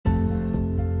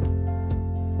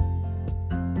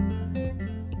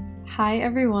Hi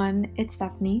everyone, it's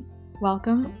Stephanie.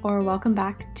 Welcome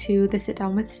back to the Sit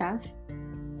Down with Steph.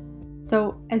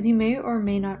 So, as you may or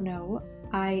may not know,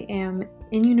 I am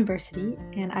in university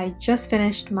and I just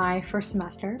finished my first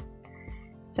semester.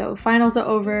 So, finals are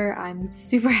over, I'm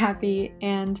super happy,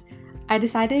 and I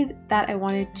decided that I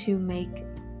wanted to make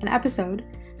an episode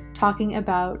talking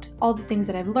about all the things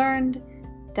that I've learned,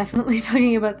 definitely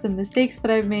talking about some mistakes that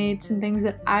I've made, some things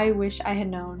that I wish I had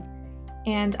known.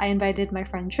 And I invited my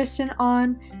friend Tristan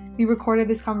on. We recorded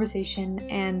this conversation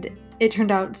and it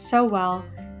turned out so well.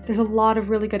 There's a lot of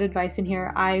really good advice in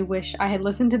here. I wish I had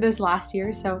listened to this last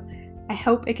year, so I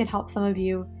hope it can help some of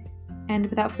you.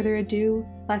 And without further ado,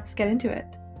 let's get into it.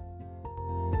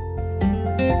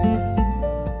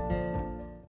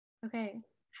 Okay,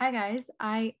 hi guys,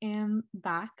 I am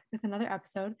back with another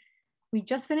episode. We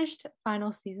just finished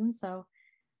final season, so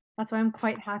that's why I'm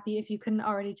quite happy if you couldn't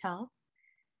already tell.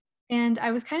 And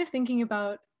I was kind of thinking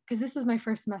about, because this was my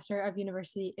first semester of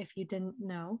university, if you didn't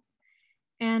know.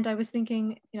 And I was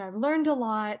thinking, I've learned a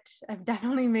lot. I've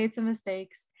definitely made some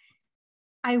mistakes.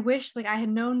 I wish I had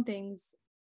known things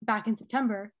back in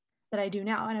September that I do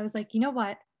now. And I was like, you know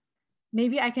what?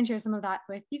 Maybe I can share some of that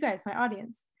with you guys, my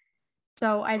audience.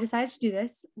 So I decided to do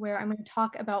this where I'm going to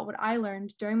talk about what I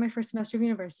learned during my first semester of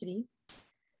university.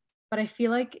 But I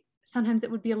feel like sometimes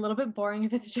it would be a little bit boring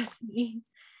if it's just me.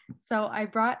 So I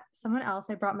brought someone else.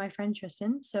 I brought my friend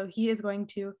Tristan. So he is going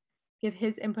to give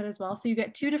his input as well. So you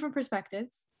get two different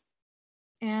perspectives.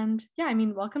 And yeah,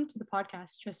 welcome to the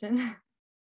podcast, Tristan.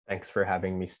 Thanks for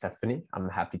having me, Stephanie. I'm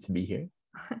happy to be here.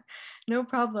 No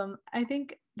problem. I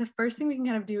think the first thing we can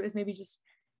kind of do is maybe just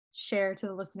share to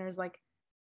the listeners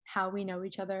how we know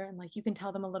each other, and you can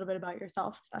tell them a little bit about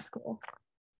yourself, if that's cool.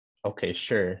 Okay,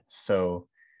 sure. So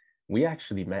we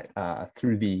actually met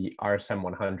through the RSM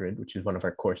 100, which is one of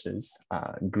our courses,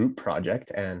 group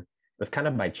project. And it was kind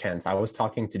of by chance. I was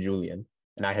talking to Julian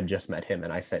and I had just met him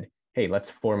and I said, hey, let's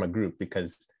form a group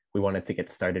because we wanted to get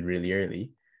started really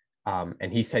early.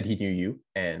 And he said he knew you.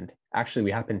 And actually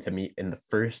we happened to meet in the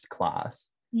first class.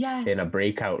 Yes. In a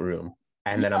breakout room.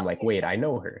 And then I'm like, wait, I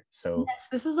know her. So yes,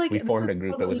 this is we formed a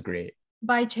group. Totally, it was great.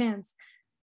 By chance.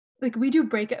 We do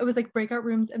it was breakout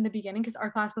rooms in the beginning because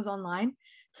our class was online.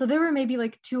 So there were maybe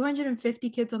 250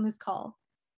 kids on this call.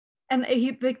 And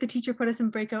the teacher put us in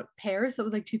breakout pairs. So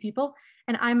it was 2 people.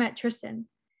 And I met Tristan.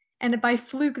 And by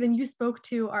fluke, then you spoke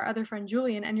to our other friend,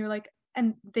 Julian, and you're like,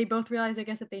 and they both realized, I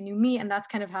guess, that they knew me. And that's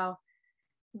kind of how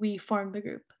we formed the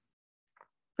group.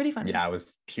 Pretty funny. Yeah, it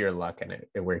was pure luck and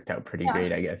it worked out pretty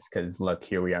great, I guess, because look,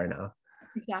 here we are now.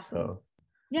 Exactly.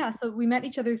 So we met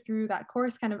each other through that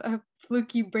course, kind of a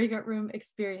fluky breakout room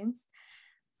experience.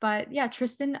 But yeah,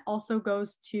 Tristan also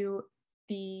goes to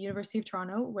the University of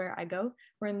Toronto, where I go.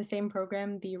 We're in the same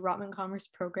program, the Rotman Commerce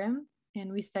program,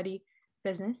 and we study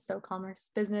business. So commerce,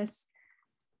 business,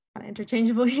 kind of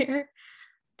interchangeable here.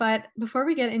 But before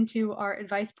we get into our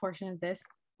advice portion of this,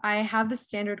 I have the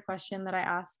standard question that I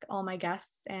ask all my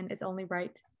guests, and it's only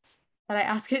right that I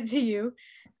ask it to you.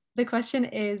 The question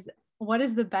is, what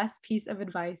is the best piece of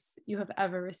advice you have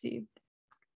ever received?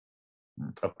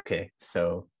 Okay,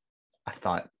 so I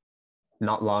thought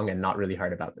not long and not really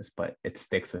hard about this, but it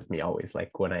sticks with me always.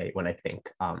 When I think,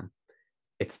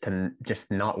 it's to just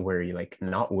not worry.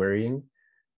 Not worrying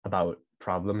about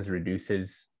problems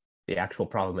reduces the actual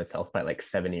problem itself by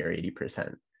 70 or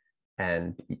 80%.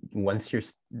 And once you're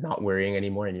not worrying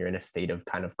anymore and you're in a state of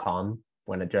kind of calm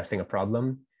when addressing a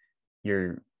problem,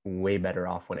 you're way better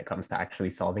off when it comes to actually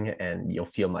solving it, and you'll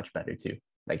feel much better too.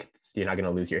 You're not going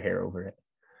to lose your hair over it.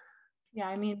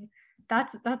 Yeah,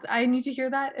 that's I need to hear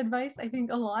that advice, I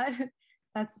think, a lot.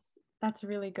 That's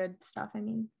really good stuff.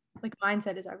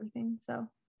 Mindset is everything. So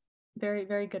very,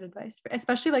 very good advice,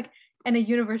 especially in a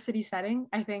university setting.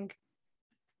 I think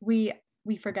we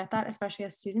forget that, especially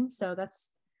as students. So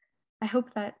I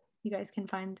hope that you guys can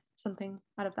find something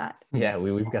out of that. Yeah,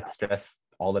 we've got stress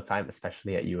all the time,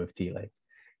 especially at U of T.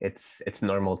 It's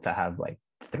normal to have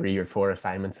 3 or 4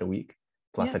 assignments a week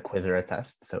plus a quiz or a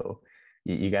test. So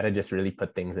you got to just really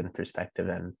put things in perspective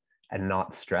and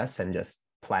not stress and just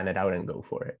plan it out and go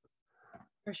for it.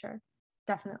 For sure.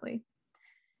 Definitely.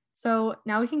 So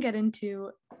now we can get into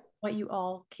what you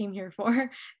all came here for,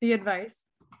 the advice.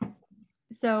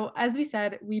 So as we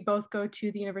said, we both go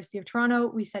to the University of Toronto.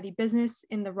 We study business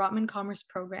in the Rotman Commerce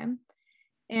program.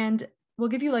 And we'll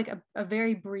give you a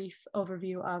very brief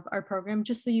overview of our program,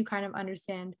 just so you kind of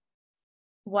understand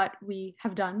what we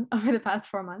have done over the past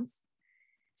 4 months.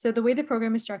 So the way the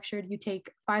program is structured, you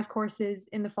take 5 courses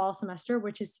in the fall semester,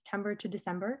 which is September to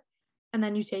December. And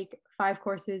then you take 5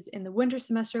 courses in the winter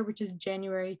semester, which is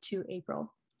January to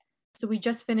April. So we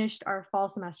just finished our fall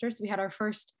semester. So we had our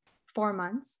first 4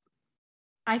 months.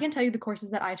 I can tell you the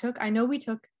courses that I took. I know we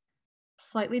took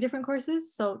slightly different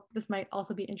courses, so this might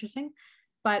also be interesting.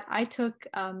 But I took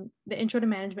the Intro to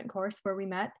Management course where we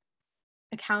met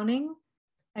accounting.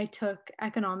 I took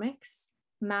economics,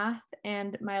 math,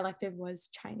 and my elective was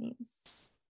Chinese.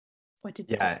 What did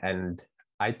you Yeah, take? and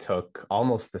I took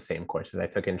almost the same courses. I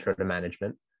took Intro to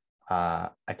Management.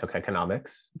 I took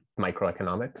economics,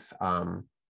 microeconomics.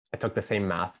 I took the same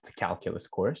math to calculus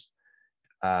course.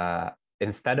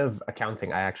 Instead of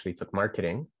accounting, I actually took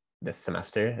marketing this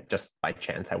semester. Just by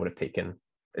chance, I would have taken.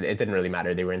 It didn't really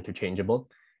matter; they were interchangeable.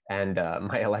 And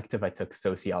my elective, I took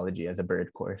sociology as a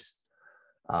bird course.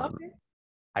 Um, Okay.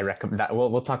 I recommend that.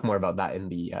 We'll talk more about that in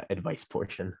the advice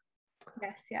portion.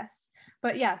 Yes, yes.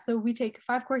 But yeah, so we take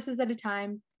 5 courses at a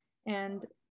time, and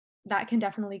that can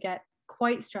definitely get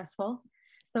quite stressful.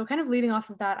 So, kind of leading off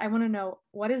of that, I want to know,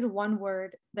 what is one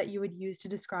word that you would use to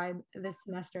describe this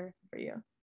semester for you?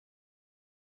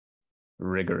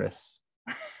 Rigorous.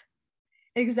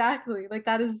 Exactly. Like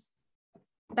that's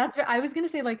I was gonna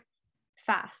say like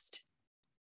fast.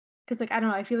 Because like I don't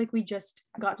know, I feel like we just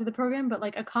got to the program, but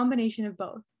like a combination of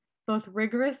both. Both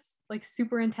rigorous, like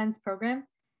super intense program,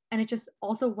 and it just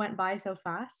also went by so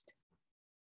fast.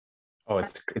 Oh,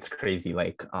 it's crazy.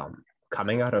 Like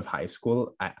coming out of high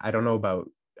school, I don't know about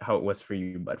how it was for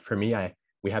you, but for me, I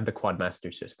we had the quad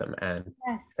master system, and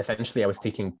Yes. essentially I was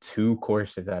taking 2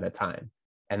 courses at a time.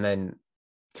 And then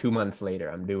 2 months later,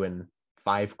 I'm doing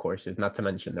 5 courses, not to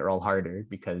mention they're all harder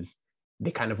because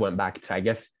they kind of went back to, I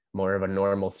guess, more of a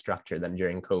normal structure than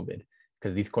during COVID,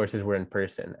 because these courses were in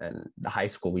person and the high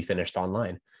school we finished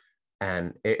online.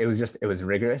 And it was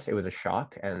rigorous, it was a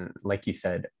shock. And like you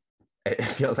said, it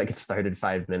feels like it started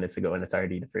 5 minutes ago and it's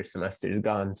already the first semester is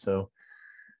gone. So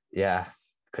yeah,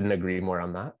 couldn't agree more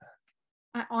on that.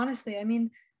 Honestly, I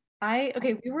mean,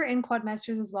 okay, we were in quad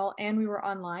masters as well, and we were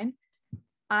online.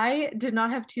 I did not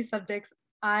have 2 subjects.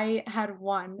 I had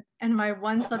one, and my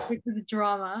one subject was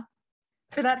drama.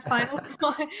 For that final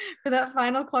for that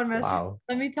final quadmester, Wow.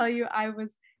 let me tell you, I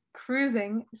was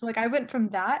cruising. So like I went from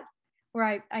that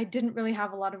where I didn't really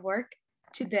have a lot of work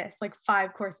to this, like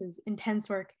 5 courses, intense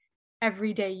work.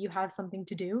 Every day you have something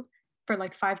to do for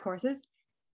like 5 courses.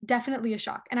 Definitely a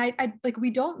shock. And I like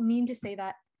we don't mean to say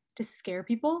that to scare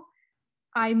people.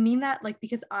 I mean that like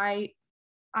because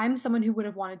I'm someone who would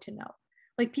have wanted to know.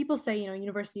 Like people say,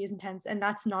 university is intense, and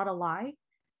that's not a lie.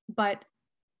 But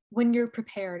when you're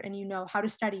prepared and you know how to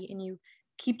study and you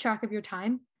keep track of your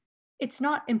time, it's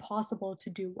not impossible to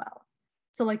do well.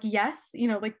 So like yes,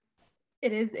 like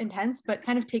it is intense, but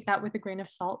kind of take that with a grain of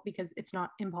salt because it's not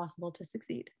impossible to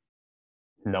succeed.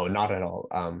 No, not at all.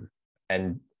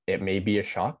 And it may be a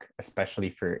shock, especially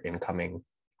for incoming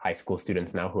high school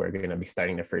students now who are going to be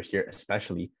starting their first year,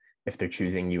 especially if they're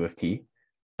choosing U of T.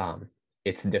 Um,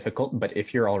 it's difficult, but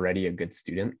if you're already a good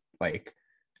student, like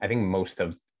I think most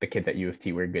of the kids at U of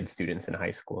T were good students in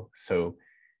high school. So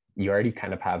you already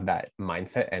kind of have that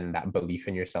mindset and that belief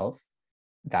in yourself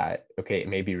that, okay, it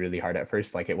may be really hard at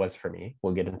first, like it was for me.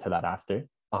 We'll get into that after.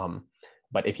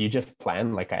 But if you just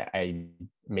plan, like I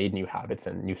made new habits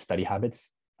and new study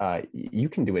habits, you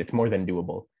can do it. It's more than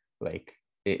doable. Like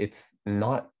it's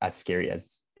not as scary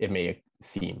as it may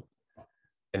seem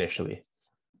initially.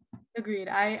 Agreed.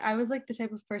 I was like the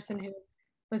type of person who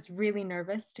was really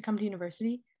nervous to come to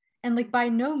university, and like by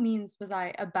no means was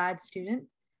I a bad student.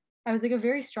 I was like a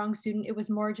very strong student. It was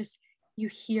more just you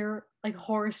hear like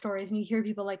horror stories and you hear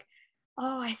people like,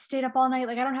 oh, I stayed up all night.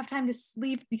 Like I don't have time to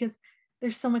sleep because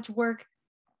there's so much work.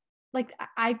 Like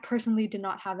I personally did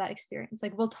not have that experience.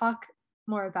 Like we'll talk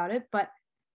more about it, but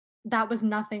that was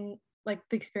nothing like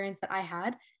the experience that I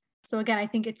had. So again, I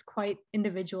think it's quite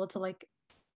individual to like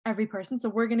every person. So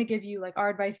we're going to give you like our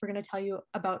advice. We're going to tell you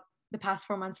about the past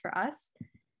 4 months for us,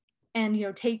 and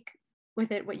take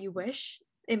with it what you wish.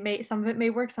 Some of it may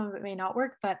work, some of it may not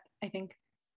work, but I think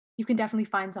you can definitely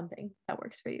find something that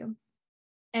works for you.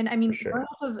 And I For mean, going sure.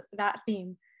 off of that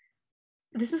theme,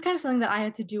 this is kind of something that I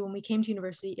had to do when we came to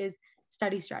university is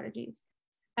study strategies.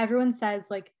 Everyone says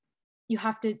like you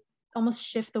have to almost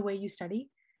shift the way you study,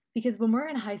 because when we're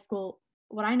in high school,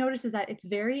 what I notice is that it's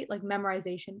very like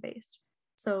memorization based.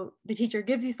 So the teacher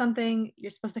gives you something,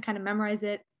 you're supposed to kind of memorize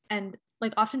it, and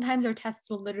like oftentimes our tests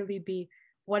will literally be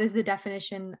what is the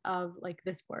definition of like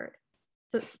this word.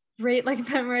 So it's straight like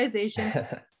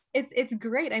memorization. It's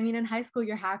great. I mean, in high school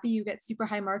you're happy, you get super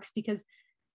high marks because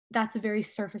that's a very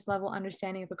surface level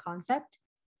understanding of a concept.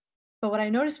 But what I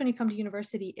noticed when you come to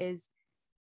university is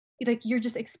like you're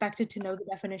just expected to know the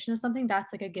definition of something.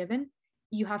 That's like a given.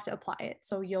 You have to apply it.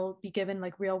 So you'll be given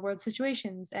like real world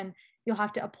situations, and you'll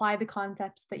have to apply the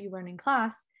concepts that you learn in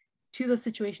class. to those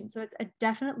situations. So it's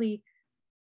definitely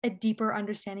a deeper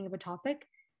understanding of a topic.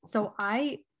 So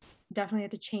I definitely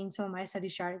had to change some of my study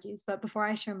strategies. But before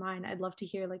I share mine, I'd love to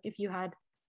hear like if you had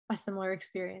a similar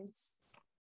experience.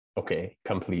 Okay,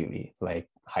 completely. Like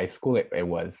high school, it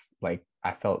was like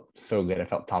I felt so good. I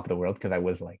felt top of the world because I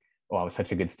was like, oh, I was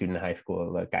such a good student in high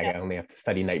school. Like Yeah. I only have to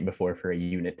study night before for a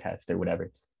unit test or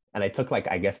whatever. And I took like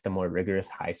I guess the more rigorous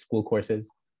high school courses,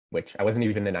 which I wasn't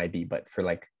even in IB, but for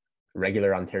like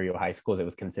regular Ontario high schools, it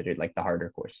was considered like the harder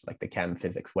course, like the chem,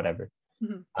 physics, whatever.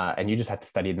 Mhm. And you just had to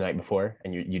study the night before,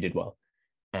 and you did well.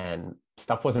 And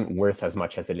stuff wasn't worth as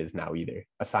much as it is now either.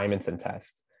 Assignments and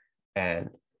tests, and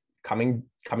coming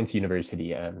to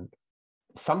university, and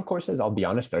some courses, I'll be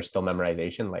honest, are still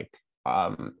memorization, like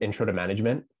intro to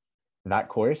management. That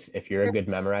course, if you're a good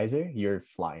memorizer, you're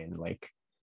flying. Like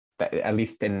that, at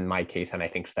least in my case, and I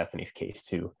think Stephanie's case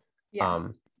too. Yeah.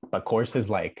 Um, but courses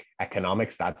like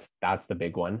economics, that's the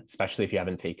big one, especially if you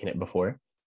haven't taken it before.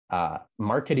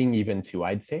 Marketing, even too,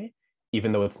 I'd say,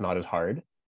 even though it's not as hard.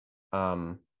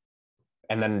 Um,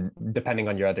 and then depending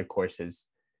on your other courses,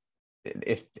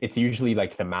 if it's usually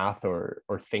like the math or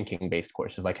thinking based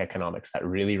courses like economics that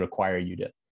really require you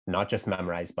to not just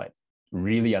memorize but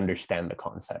really understand the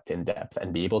concept in depth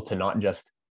and be able to not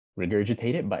just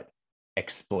regurgitate it but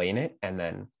explain it, and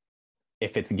then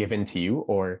if it's given to you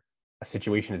or a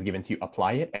situation is given to you,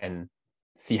 apply it and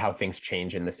see how things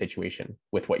change in the situation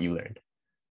with what you learned,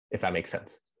 if that makes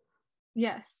sense.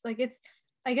 Yes. Like it's,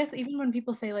 I guess even when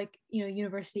people say like,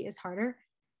 university is harder,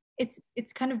 it's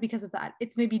kind of because of that.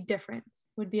 It's maybe different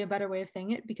would be a better way of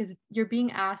saying it, because you're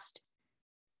being asked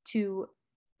to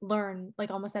learn like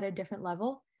almost at a different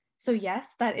level. So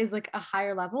yes, that is like a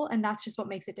higher level, and that's just what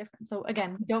makes it different. So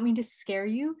again, we don't mean to scare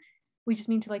you. We just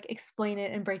mean to like explain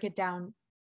it and break it down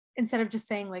instead of just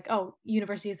saying like, oh,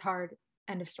 university is hard,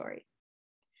 end of story.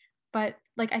 But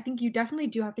like I think you definitely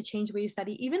do have to change the way you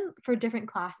study, even for different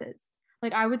classes.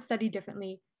 Like I would study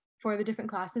differently for the different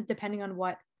classes depending on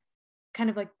what kind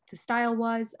of like the style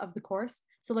was of the course.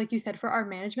 So like you said, for our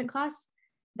management class,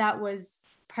 that was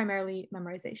primarily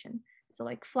memorization. So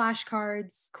like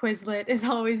flashcards, Quizlet is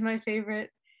always my favorite.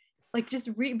 Like just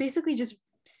basically just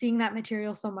seeing that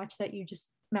material so much that you just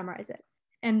memorize it.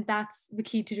 And that's the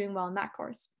key to doing well in that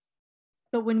course.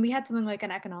 But when we had something like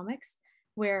an economics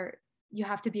where you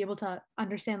have to be able to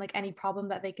understand like any problem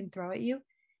that they can throw at you,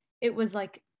 it was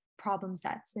like problem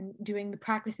sets and doing the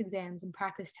practice exams and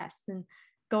practice tests and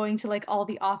going to like all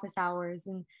the office hours,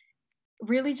 and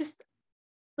really just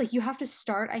like you have to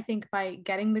start, I think, by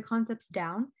getting the concepts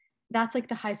down. That's like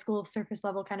the high school surface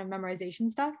level kind of memorization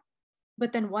stuff.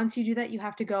 But then once you do that, you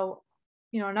have to go,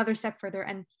 another step further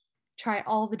and try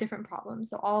all the different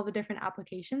problems, so all the different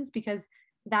applications, because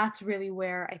that's really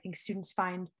where I think students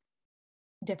find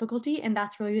difficulty, and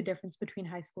that's really the difference between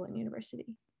high school and university.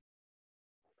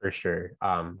 For sure.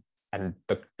 And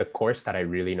the course that I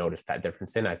really noticed that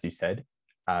difference in, as you said,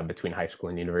 between high school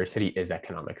and university is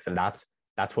economics. And that's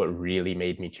what really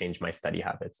made me change my study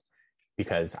habits,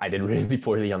 because I did really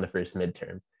poorly on the first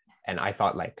midterm. And I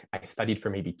thought like I studied for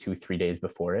maybe 2, 3 days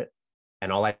before it.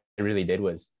 And all I really did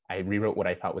was I rewrote what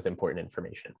I thought was important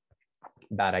information.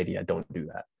 Bad idea. Don't do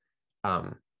that.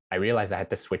 I realized I had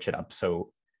to switch it up.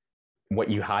 So what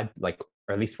you had, like,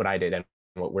 or at least what I did and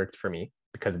what worked for me,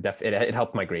 because it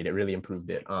helped my grade. It really improved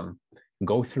it.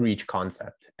 Go through each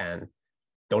concept and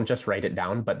don't just write it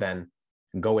down, but then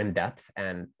go in depth.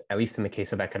 And at least in the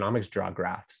case of economics, draw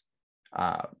graphs.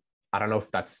 I don't know if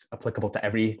that's applicable to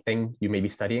everything you may be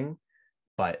studying,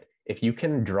 but if you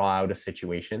can draw out a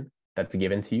situation that's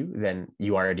given to you, then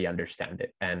you already understand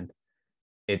it. And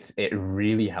it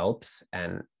really helps.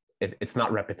 And it's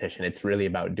not repetition. It's really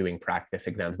about doing practice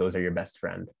exams. Those are your best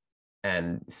friend,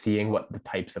 and seeing what the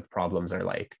types of problems are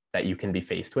like that you can be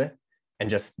faced with, and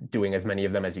just doing as many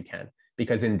of them as you can.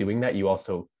 Because in doing that, you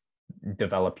also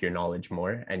develop your knowledge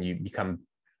more and you become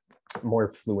more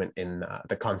fluent in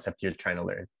the concept you're trying to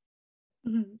learn.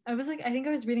 I think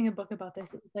I was reading a book about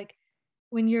this. It was like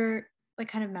when you're like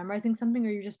kind of memorizing something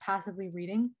or you're just passively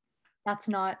reading, that's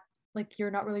not like you're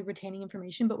not really retaining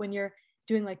information. But when you're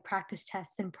doing like practice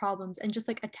tests and problems and just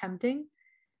like attempting,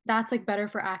 that's like better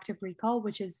for active recall,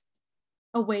 which is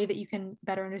a way that you can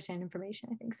better understand information,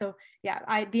 I think. So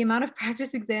yeah, the amount of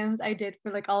practice exams I did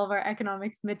for like all of our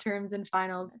economics midterms and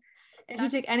finals. If you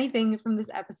take anything from this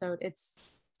episode, it's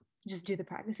just do the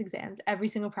practice exams. Every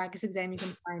single practice exam you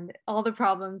can find, all the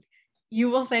problems. You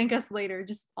will thank us later.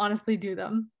 Just honestly do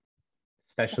them.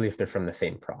 Especially if they're from the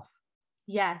same prof.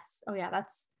 Yes. Oh yeah,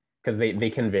 that's Because they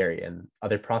can vary, and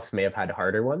other profs may have had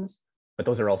harder ones, but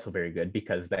those are also very good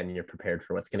because then you're prepared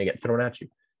for what's going to get thrown at you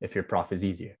if your prof is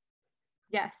easier.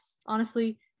 yes.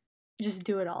 Honestly, just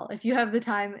do it all. If you have the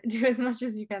time, do as much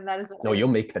as you can. That is what No, you'll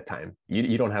make the time.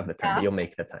 You don't have the time, but you'll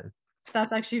make the time.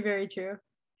 That's actually very true.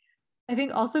 I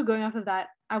think also going off of that,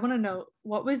 I want to know,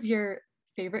 what was your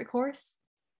favorite course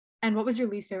and what was your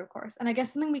least favorite course? And I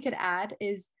guess something we could add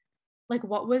is like,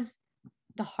 what was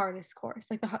the hardest course?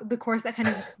 Like the course that kind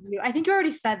of you. I think you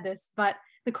already said this, but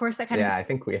the course that kind of. Yeah, I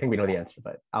think we know the answer,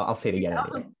 but I'll say it again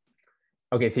anyway.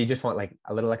 Okay, so you just want like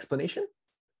a little explanation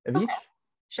of each?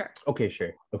 Sure. Okay,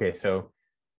 sure. Okay, so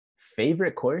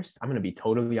favorite course, I'm going to be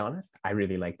totally honest. I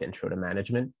really liked Intro to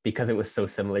Management because it was so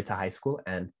similar to high school.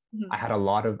 And I had a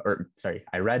lot of,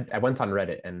 I went on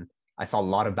Reddit and I saw a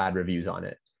lot of bad reviews on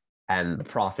it. And the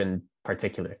prof in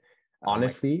particular,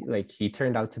 honestly, like he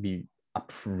turned out to be a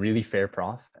really fair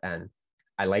prof. And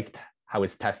I liked how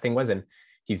his testing was. And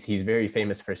he's very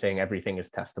famous for saying everything is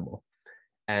testable.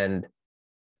 And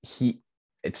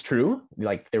it's true.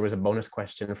 Like there was a bonus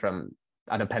question from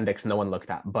an appendix no one looked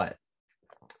at, but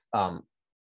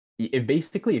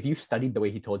if you studied the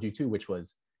way he told you to, which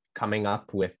was coming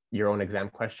up with your own exam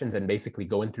questions and basically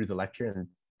going through the lecture and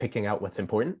picking out what's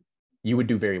important, you would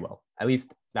do very well. At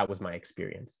least that was my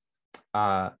experience.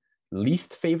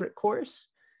 Least favorite course,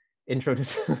 intro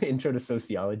to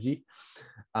sociology,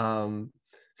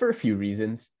 for a few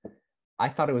reasons. I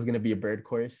thought it was going to be a bird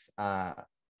course.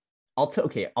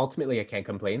 Ultimately, I can't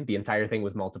complain. The entire thing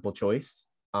was multiple choice.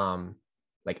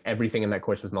 Like everything in that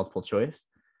course was multiple choice.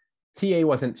 TA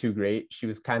wasn't too great. She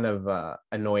was kind of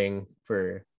annoying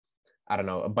for, I don't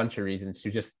know, a bunch of reasons.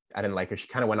 I didn't like her. She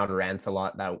kind of went on rants a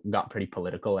lot that got pretty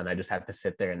political, and I just had to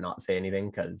sit there and not say anything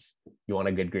because you want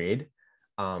a good grade.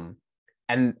 And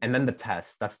then the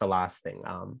test, that's the last thing.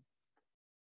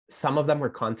 Some of them were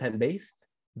content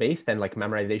based and like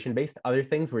memorization based. Other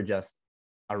things were just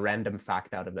a random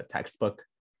fact out of the textbook,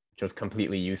 which was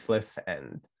completely useless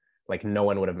and like no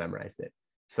one would have memorized it.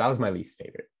 So that was my least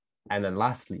favorite. And then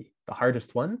lastly, the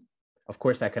hardest one, of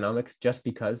course, economics, just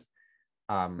because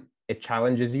it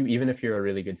challenges you, even if you're a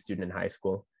really good student in high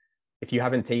school. If you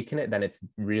haven't taken it, then it's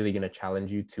really going to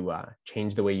challenge you to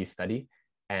change the way you study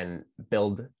and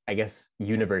build, I guess,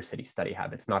 university study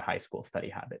habits, not high school study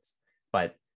habits.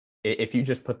 But if you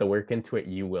just put the work into it,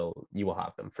 you will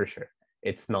have them for sure.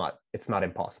 It's not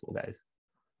impossible, guys.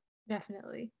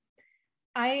 Definitely.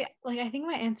 I think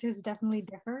my answers definitely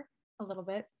differ a little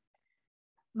bit.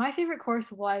 My favorite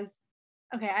course was,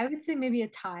 I would say maybe a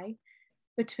tie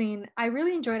between, I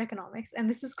really enjoyed economics, and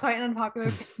this is quite an unpopular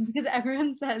opinion because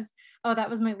everyone says, oh, that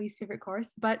was my least favorite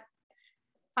course, but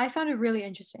I found it really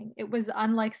interesting. It was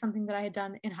unlike something that I had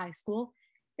done in high school.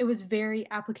 It was very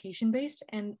application based,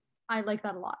 and I like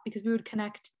that a lot because we would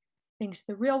connect things to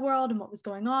the real world and what was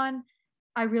going on.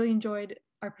 I really enjoyed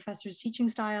our professor's teaching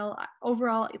style.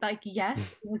 Overall, like, yes,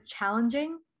 it was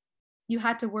challenging. You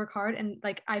had to work hard, and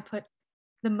like I put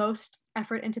the most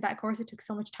effort into that course. It took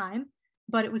so much time,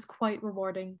 but it was quite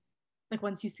rewarding, like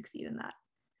once you succeed in that.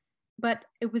 But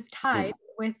it was tied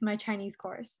with my Chinese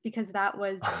course because that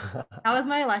was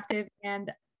my elective,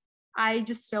 and I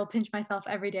just still pinch myself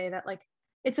every day that like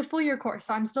it's a full year course,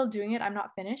 so I'm still doing it. I'm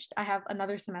not finished. I have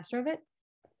another semester of it,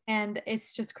 and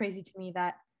it's just crazy to me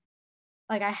that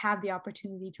like I have the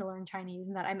opportunity to learn Chinese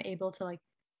and that I'm able to like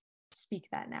speak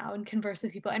that now and converse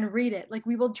with people and read it. Like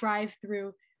we will drive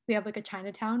through, we have like a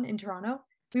Chinatown in Toronto.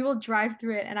 We will drive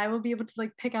through it and I will be able to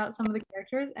like pick out some of the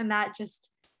characters, and that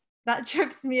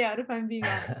trips me out if I'm being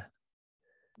honest.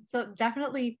 So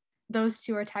definitely those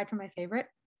two are tied for my favorite.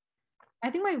 I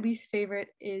think my least favorite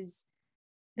is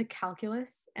the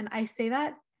calculus. And I say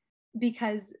that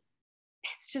because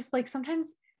it's just like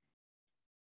sometimes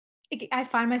I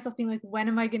find myself being like, when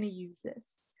am I going to use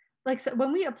this? Like, so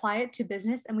when we apply it to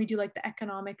business and we do like the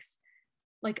economics,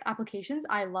 like applications,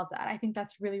 I love that. I think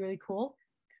that's really, really cool.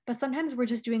 But sometimes we're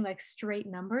just doing like straight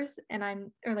numbers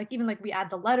or like even like we add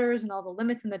the letters and all the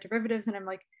limits and the derivatives. And I'm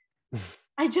like,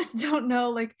 I just don't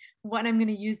know like when I'm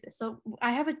going to use this. So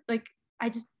I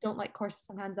just don't like courses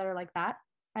sometimes that are like that.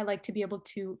 I like to be able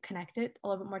to connect it a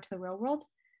little bit more to the real world.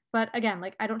 But again,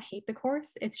 like I don't hate the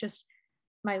course. It's just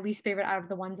my least favorite out of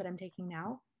the ones that I'm taking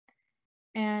now.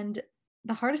 And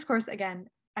the hardest course, again,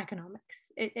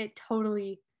 economics. It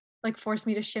totally like forced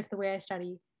me to shift the way I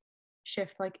study,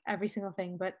 shift like every single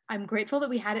thing. But I'm grateful that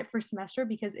we had it first semester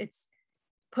because it's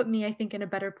put me, I think, in a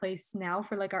better place now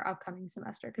for like our upcoming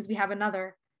semester because we have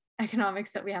another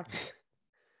economics that we have to do.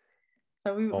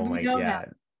 So we know now.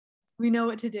 We know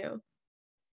what to do.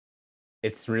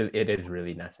 It is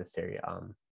really necessary.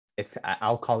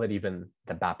 I'll call it even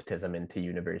the baptism into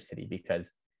university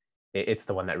because it's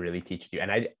the one that really teaches you.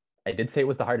 And I did say it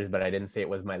was the hardest, but I didn't say it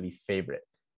was my least favorite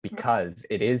because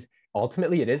it is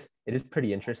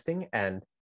pretty interesting. And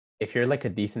if you're like a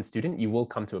decent student, you will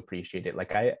come to appreciate it.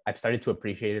 Like I've started to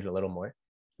appreciate it a little more,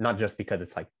 not just because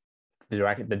it's like the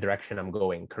direction I'm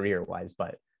going career wise,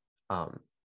 but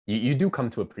you do come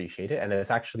to appreciate it. And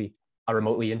it's actually a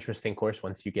remotely interesting course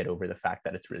once you get over the fact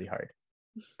that it's really hard.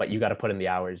 But you got to put in the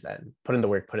hours and put in the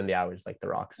work, put in the hours, like The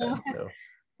Rock said. So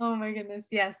Oh my goodness.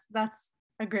 Yes, that's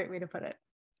a great way to put it.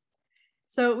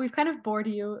 So we've kind of bored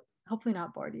you, hopefully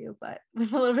not bored you, but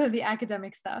with a little bit of the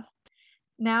academic stuff.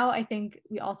 Now I think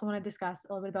we also want to discuss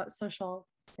a little bit about social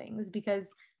things,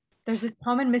 because there's this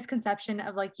common misconception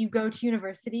of like you go to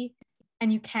university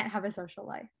and you can't have a social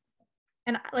life.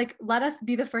 And like, let us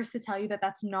be the first to tell you that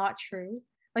that's not true.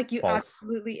 Like you false.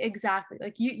 absolutely, exactly.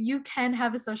 Like you can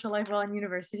have a social life while in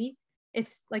university.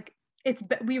 It's like,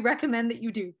 we recommend that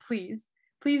you do, please.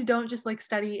 Please don't just like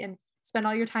study and spend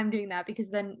all your time doing that, because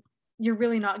then you're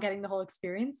really not getting the whole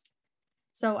experience.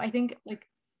 So I think like,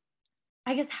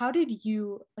 I guess, how did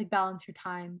you like balance your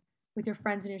time with your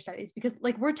friends and your studies? Because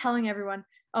like we're telling everyone,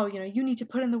 oh, you need to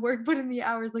put in the work, put in the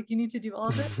hours, like you need to do all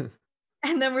of it.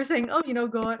 And then we're saying, oh,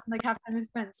 go out and like have time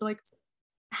with friends. So like,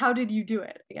 how did you do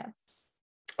it, I guess?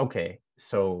 Okay,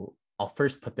 so I'll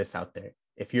first put this out there.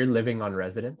 If you're living on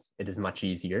residence, it is much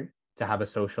easier to have a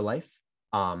social life.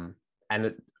 And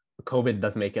COVID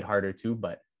does make it harder too,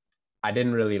 but I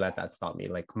didn't really let that stop me.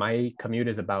 Like my commute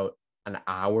is about an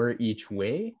hour each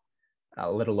way,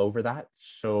 a little over that.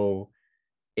 So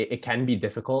it can be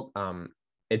difficult.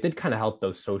 It did kind of help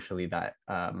though socially that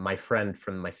my friend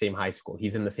from my same high school,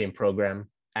 he's in the same program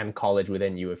and college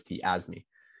within U of T as me.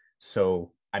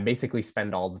 So I basically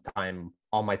spend all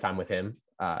my time with him.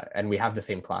 And we have the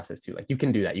same classes too. Like you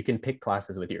can do that. You can pick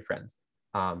classes with your friends.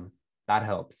 That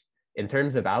helps. In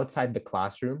terms of outside the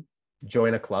classroom,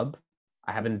 join a club.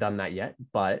 I haven't done that yet,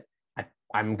 but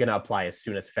I'm gonna apply as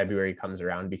soon as February comes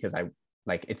around, because I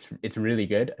like it's really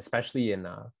good, especially in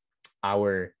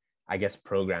our, I guess,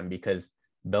 program, because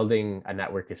building a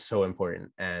network is so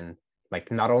important. And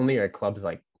like not only are clubs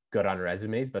like good on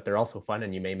resumes, but they're also fun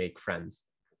and you may make friends.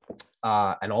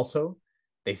 And also,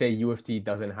 they say U of T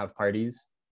doesn't have parties.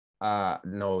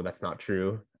 No, that's not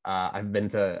true. I've been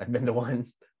to one.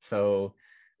 So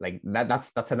like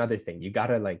that's another thing. You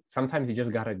gotta like sometimes you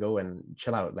just gotta go and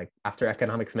chill out. Like after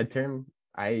economics midterm,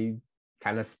 I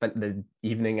kind of spent the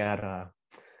evening at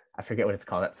I forget what it's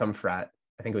called, at some frat.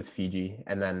 I think it was Fiji,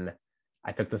 and then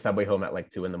I took the subway home at like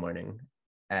 2 a.m,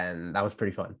 and that was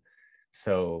pretty fun.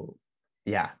 So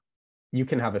yeah, you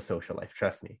can have a social life.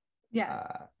 Trust me. Yes.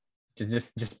 Uh,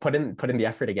 just put in the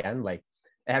effort again. Like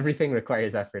everything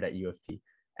requires effort at U of T,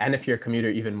 and if you're a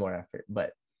commuter, even more effort.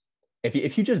 But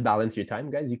if you just balance your time,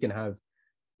 guys, you can have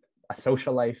a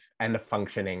social life and a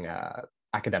functioning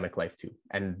academic life too,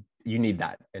 and you need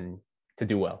that and to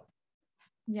do well.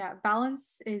 Yeah,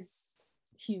 balance is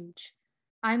huge.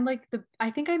 I'm like I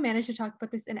think I managed to talk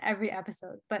about this in every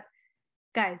episode, but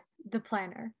guys, the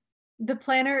planner. The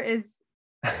planner is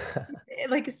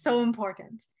like so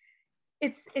important.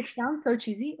 It sounds so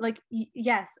cheesy. Like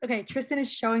yes, okay, Tristan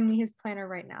is showing me his planner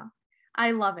right now.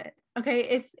 I love it. Okay,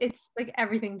 it's like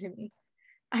everything to me.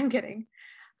 I'm kidding.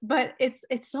 But it's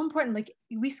so important. Like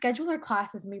we schedule our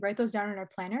classes and we write those down in our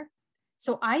planner.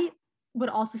 So I would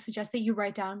also suggest that you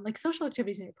write down like social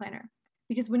activities in your planner,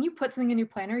 because when you put something in your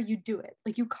planner, you do it.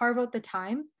 Like you carve out the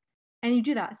time and you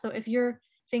do that. So if you're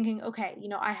thinking, okay,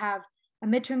 I have a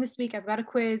midterm this week, I've got a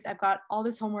quiz, I've got all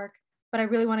this homework, but I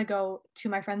really want to go to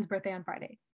my friend's birthday on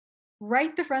Friday.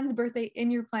 Write the friend's birthday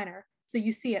in your planner so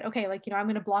you see it. Okay, like I'm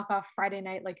going to block off Friday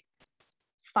night like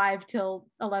 5 till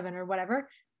 11 or whatever,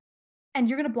 and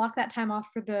you're going to block that time off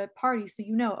for the party, so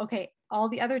okay, all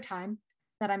the other time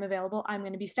that I'm available, I'm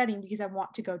going to be studying because I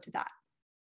want to go to that.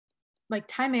 Like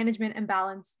time management and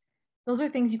balance, those are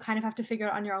things you kind of have to figure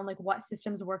out on your own, like what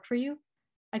systems work for you.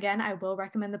 Again, I will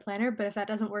recommend the planner, but if that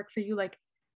doesn't work for you, like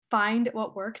find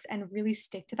what works and really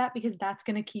stick to that, because that's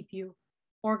going to keep you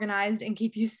organized and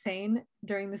keep you sane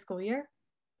during the school year.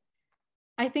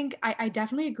 I think I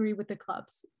definitely agree with the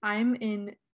clubs. I'm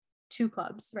in 2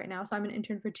 clubs right now. So I'm an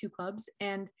intern for 2 clubs.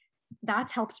 And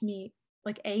that's helped me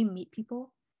like meet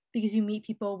people, because you meet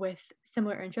people with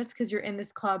similar interests because you're in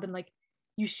this club and like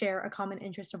you share a common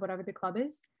interest of whatever the club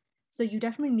is. So you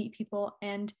definitely meet people,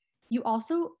 and you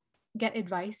also get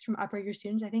advice from upper year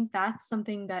students. I think that's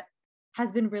something that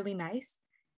has been really nice,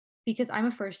 because I'm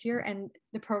a first year and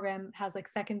the program has like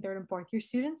second, third, and fourth year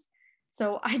students.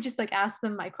 So I just like ask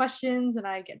them my questions and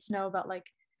I get to know about like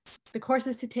the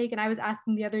courses to take. And I was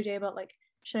asking the other day about like,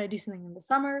 should I do something in the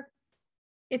summer?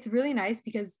 It's really nice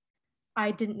because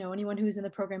I didn't know anyone who was in the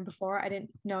program before. I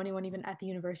didn't know anyone even at the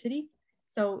university.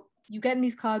 So you get in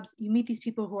these clubs, you meet these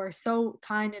people who are so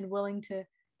kind and willing to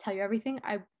tell you everything.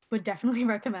 would definitely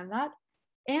recommend that.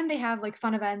 And they have like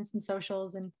fun events and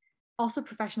socials and also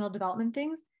professional development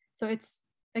things. So it's,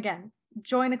 again,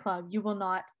 join a club. You will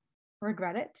not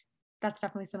regret it. That's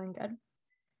definitely something good.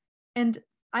 And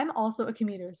I'm also a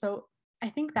commuter. So I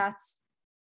think that's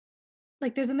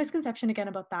like there's a misconception again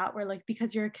about that where like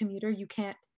because you're a commuter, you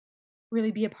can't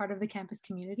really be a part of the campus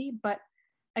community. But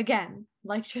again,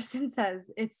 like Tristan says,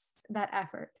 it's that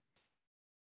effort.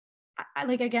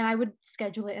 Like again, I would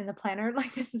schedule it in the planner.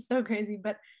 Like this is so crazy,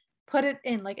 but put it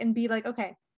in like and be like,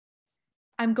 okay,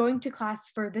 I'm going to class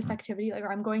for this activity, like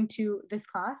or I'm going to this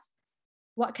class.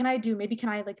 What can I do? Maybe can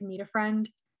I like meet a friend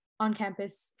on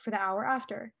campus for the hour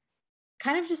after?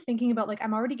 Kind of just thinking about like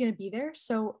I'm already going to be there,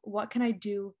 so what can I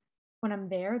do when I'm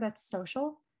there that's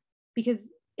social? Because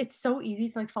it's so easy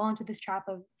to like fall into this trap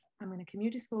of I'm going to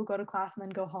commute to school, go to class, and then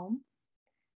go home.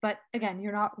 But again,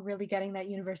 you're not really getting that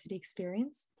university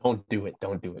experience. Don't do it.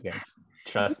 Don't do it again.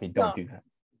 Trust me, don't do that.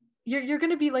 You're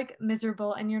going to be like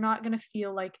miserable and you're not going to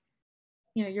feel like,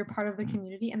 you know, you're part of the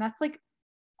community. And that's like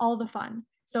all the fun.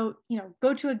 So, you know,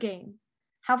 go to a game,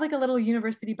 have like a little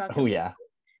university bucket. Oh, yeah.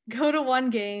 Go to one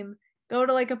game, go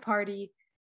to like a party,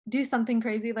 do something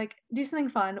crazy, like do something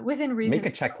fun within reason. Make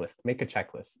a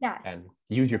checklist. Yes. And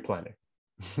use your planner.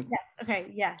 Yeah.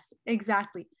 Okay. Yes,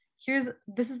 exactly.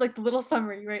 This is like the little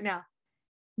summary right now.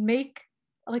 Make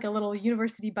like a little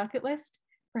university bucket list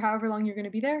for however long you're going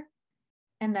to be there,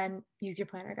 and then use your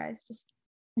planner, guys.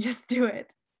 Just do it.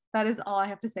 That is all I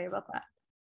have to say about that.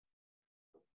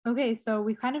 Okay, so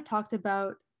we kind of talked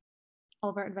about all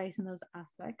of our advice in those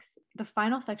aspects. The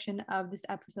final section of this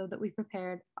episode that we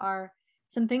prepared are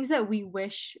some things that we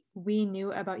wish we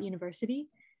knew about university,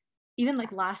 even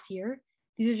like last year.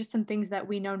 These are just some things that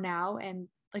we know now and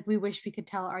like we wish we could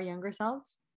tell our younger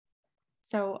selves.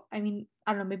 So, I mean,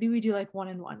 I don't know, maybe we do like one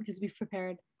and one because we've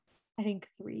prepared, I think,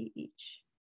 3 each.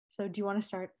 So, do you want to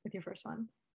start with your first one?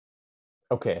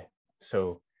 Okay,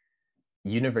 so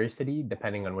university,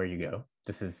 depending on where you go,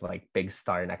 this is like big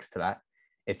star next to that.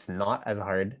 It's not as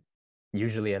hard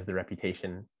usually as the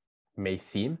reputation may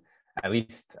seem. At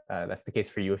least that's the case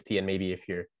for U of T. And maybe if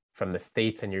you're from the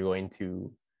States and you're going to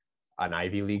an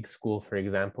Ivy League school, for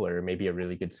example, or maybe a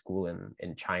really good school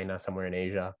in China, somewhere in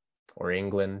Asia or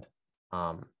England,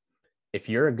 if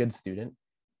you're a good student,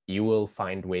 you will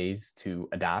find ways to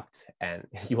adapt and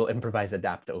you will improvise,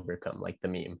 adapt to overcome, like the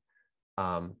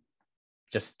meme.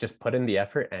 Just put in the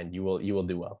effort and you will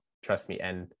do well. Trust me.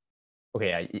 And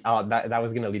okay, that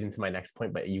was gonna lead into my next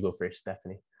point, but you go first,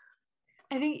 Stephanie.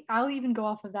 I think I'll even go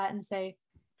off of that and say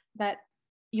that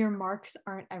your marks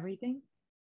aren't everything.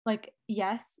 Like,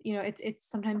 yes, you know, it's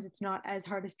sometimes it's not as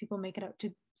hard as people make it out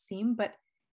to seem, but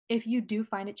if you do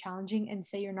find it challenging and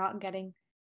say you're not getting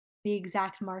the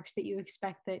exact marks that you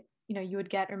expect that, you know, you would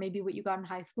get or maybe what you got in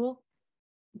high school,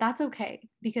 that's okay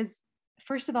because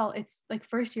first of all, it's like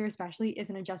first year especially is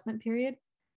an adjustment period.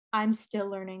 I'm still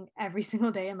learning every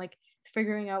single day and like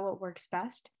figuring out what works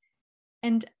best.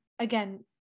 And again,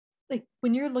 like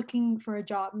when you're looking for a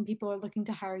job and people are looking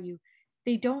to hire you,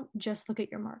 they don't just look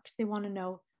at your marks. They want to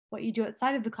know what you do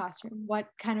outside of the classroom, what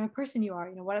kind of a person you are,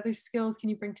 you know, what other skills can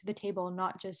you bring to the table,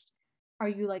 not just are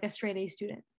you like a straight A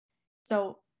student.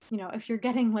 So, you know, if you're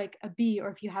getting like a B or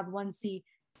if you have 1C,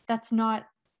 that's not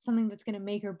something that's going to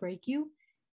make or break you.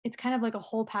 It's kind of like a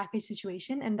whole package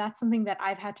situation. And that's something that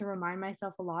I've had to remind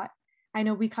myself a lot. I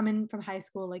know we come in from high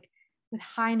school like with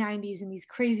high 90s and these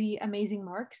crazy, amazing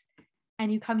marks.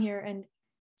 And you come here and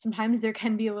sometimes there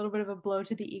can be a little bit of a blow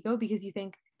to the ego because you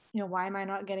think, you know, why am I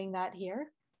not getting that here?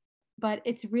 But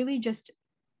it's really just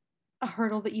a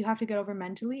hurdle that you have to get over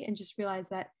mentally and just realize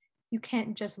that you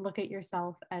can't just look at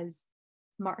yourself as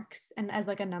marks and as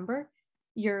like a number.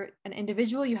 You're an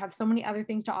individual, you have so many other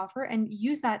things to offer, and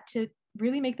use that to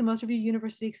really make the most of your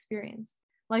university experience.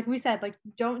 Like we said, like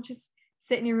don't just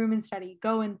sit in your room and study.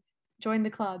 Go and join the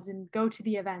clubs and go to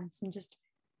the events and just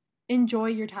enjoy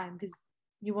your time because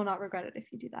you will not regret it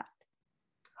if you do that.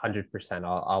 100%.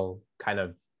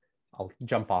 I'll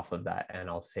jump off of that and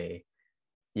I'll say,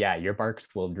 yeah, your marks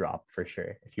will drop for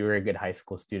sure. If you were a good high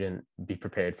school student, be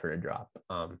prepared for a drop.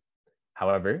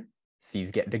 However,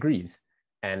 C's get degrees.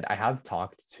 And I have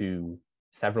talked to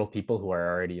several people who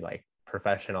are already like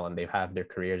professional and they have their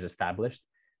careers established.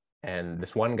 And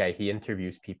this one guy, he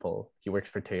interviews people, he works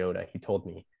for Toyota. He told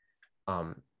me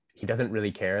he doesn't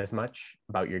really care as much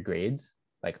about your grades.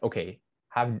 Like, okay,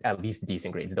 have at least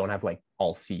decent grades. Don't have like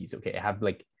all C's. Okay, have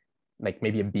like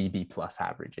maybe a B plus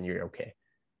average and you're okay.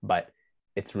 But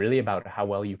it's really about how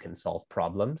well you can solve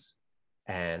problems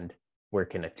and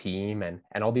work in a team and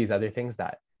all these other things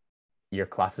that your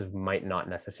classes might not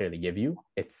necessarily give you.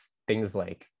 It's things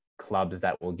like clubs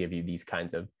that will give you these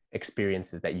kinds of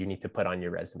experiences that you need to put on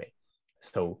your resume.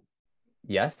 So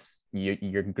yes,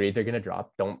 your grades are going to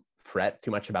drop. Don't fret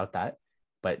too much about that,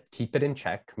 but keep it in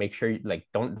check. Make sure like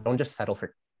don't just settle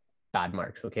for bad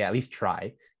marks. Okay, at least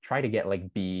try to get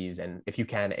like B's and if you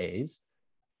can A's.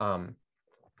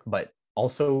 But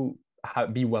also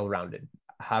be well-rounded.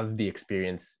 Have the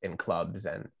experience in clubs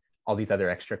and all these other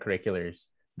extracurriculars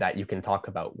that you can talk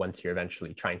about once you're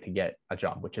eventually trying to get a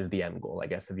job, which is the end goal, I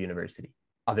guess, of university,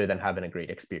 other than having a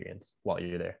great experience while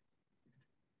you're there.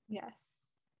 Yes,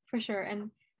 for sure.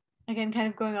 And again, kind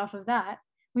of going off of that,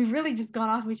 we've really just gone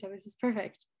off of each other. This is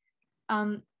perfect.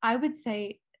 I would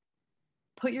say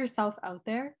put yourself out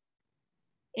there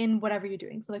in whatever you're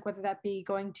doing. So like whether that be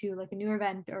going to like a new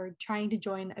event or trying to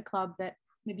join a club that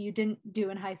maybe you didn't do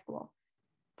in high school.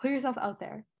 Put yourself out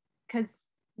there because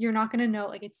you're not going to know,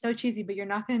 like it's so cheesy, but you're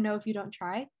not going to know if you don't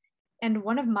try. And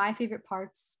one of my favorite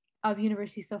parts of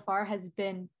university so far has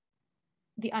been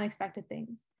the unexpected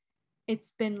things.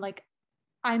 It's been like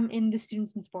I'm in the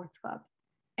students and sports club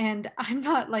and I'm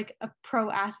not like a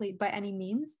pro athlete by any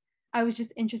means. I was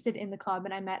just interested in the club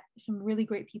and I met some really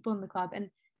great people in the club and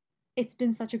it's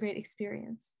been such a great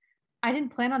experience. I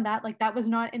didn't plan on that. Like that was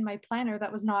not in my planner.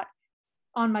 That was not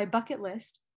on my bucket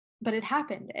list, but it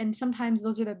happened. And sometimes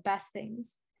those are the best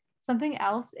things. Something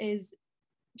else is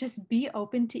just be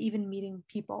open to even meeting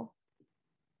people.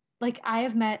 Like I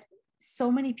have met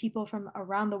so many people from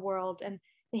around the world and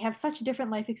they have such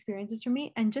different life experiences from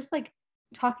me. And just like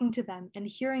talking to them and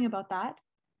hearing about that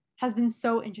has been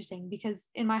so interesting because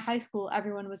in my high school,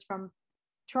 everyone was from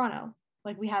Toronto.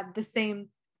 Like we had the same,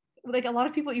 like a lot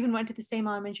of people even went to the same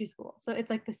elementary school. So it's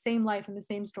like the same life and the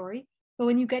same story. But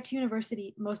when you get to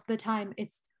university, most of the time,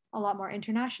 it's a lot more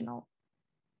international.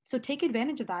 So take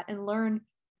advantage of that and learn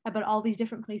about all these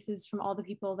different places from all the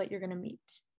people that you're going to meet.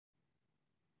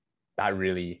 That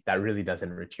really does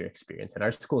enrich your experience. And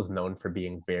our school is known for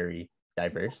being very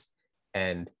diverse.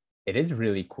 And it is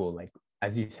really cool. Like,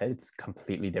 as you said, it's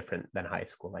completely different than high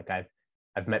school. Like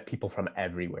I've met people from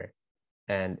everywhere.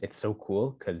 And it's so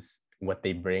cool because what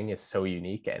they bring is so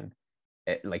unique and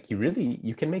like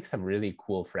you can make some really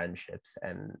cool friendships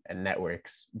and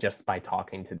networks just by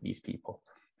talking to these people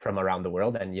from around the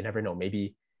world. And you never know,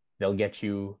 maybe they'll get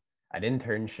you an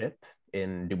internship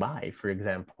in Dubai, for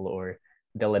example, or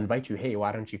they'll invite you, hey,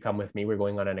 why don't you come with me, we're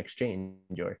going on an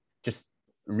exchange, or just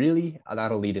really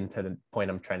that'll lead into the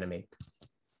point I'm trying to make.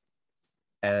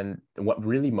 And what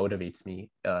really motivates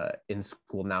me in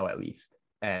school now, at least,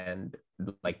 and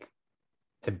like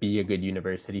to be a good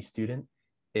university student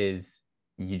is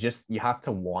you have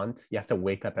to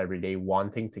wake up every day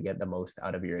wanting to get the most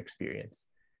out of your experience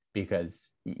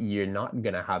because you're not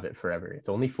going to have it forever. It's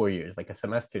only 4 years. Like a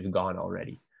semester is gone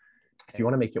already. If you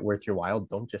want to make it worth your while,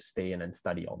 don't just stay in and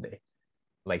study all day.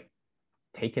 Like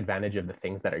take advantage of the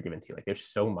things that are given to you. Like there's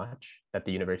so much that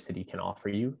the university can offer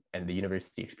you and the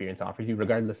university experience offers you,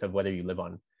 regardless of whether you live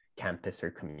on campus or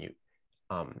commute.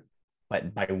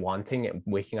 But by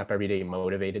waking up every day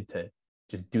motivated to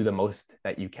just do the most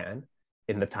that you can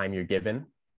in the time you're given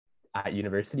at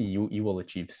university, you will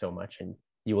achieve so much and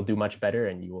you will do much better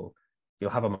and you'll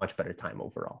have a much better time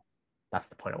overall. That's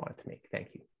the point I wanted to make. Thank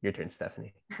you. Your turn,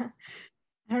 Stephanie. I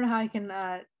don't know how I can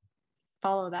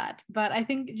follow that, but I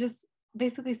think just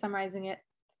basically summarizing it,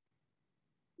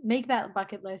 make that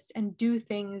bucket list and do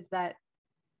things that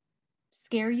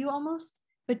scare you almost,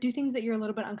 but do things that you're a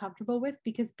little bit uncomfortable with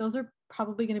because those are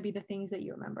probably going to be the things that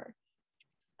you remember.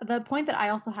 The point that I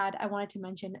also had, I wanted to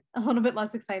mention a little bit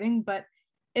less exciting, but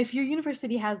if your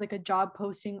university has like a job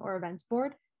posting or events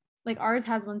board, like ours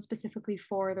has one specifically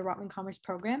for the Rotman Commerce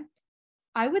program,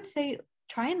 I would say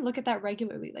try and look at that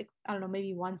regularly, like, I don't know,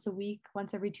 maybe once a week,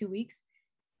 once every 2 weeks,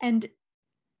 and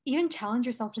even challenge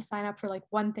yourself to sign up for like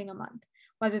one thing a month,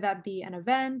 whether that be an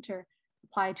event or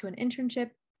apply to an internship.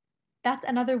 That's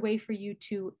another way for you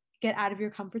to get out of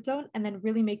your comfort zone and then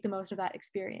really make the most of that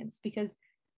experience because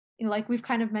like we've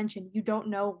kind of mentioned, you don't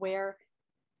know where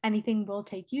anything will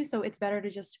take you. So it's better to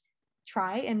just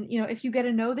try. And, if you get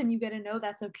a no, then you get a no,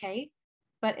 that's okay.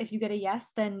 But if you get a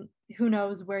yes, then who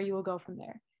knows where you will go from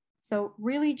there. So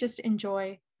really just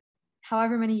enjoy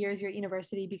however many years you're at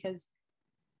university because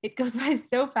it goes by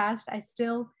so fast. I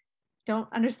still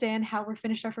don't understand how we're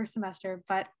finished our first semester,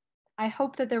 but I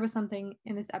hope that there was something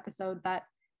in this episode that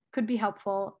could be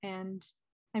helpful. And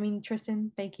I mean,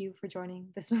 Tristan, thank you for joining.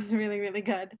 This was really, really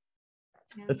good.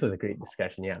 Yeah. This was a great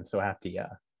discussion. Yeah, I'm so happy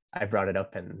I brought it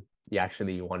up and you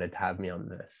actually wanted to have me on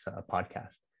this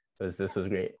podcast. This was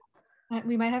great.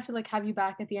 We might have to like have you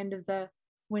back at the end of the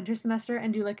winter semester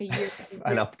and do like a year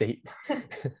an update.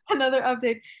 Another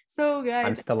update. So guys,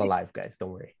 I'm still alive, guys,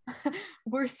 don't worry.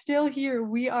 We're still here.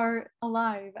 We are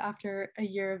alive after a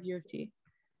year of U of T.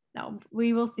 Now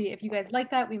we will see. If you guys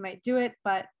like that, we might do it,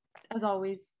 but as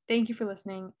always, thank you for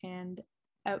listening, and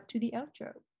out to the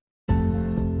outro.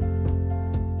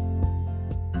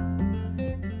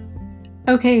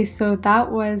 Okay, so that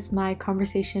was my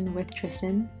conversation with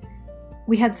Tristan.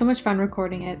 We had so much fun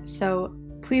recording it, so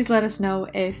please let us know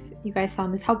if you guys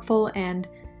found this helpful, and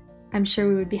I'm sure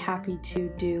we would be happy to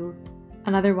do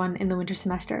another one in the winter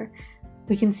semester.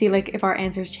 We can see like if our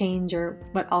answers change or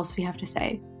what else we have to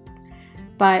say.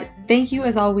 But thank you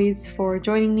as always for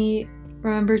joining me.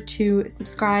 Remember to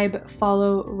subscribe,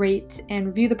 follow, rate, and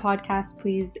review the podcast,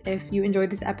 please, if you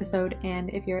enjoyed this episode and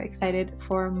if you're excited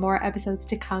for more episodes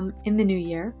to come in the new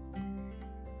year.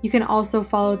 You can also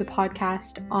follow the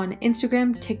podcast on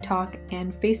Instagram, TikTok,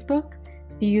 and Facebook.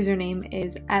 The username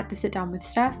is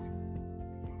 @thesitdownwithsteph.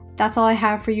 That's all I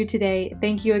have for you today.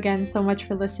 Thank you again so much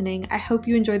for listening. I hope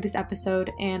you enjoyed this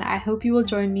episode, and I hope you will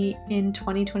join me in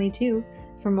 2022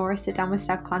 for more Sit Down with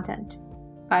Steph content.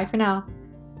 Bye for now.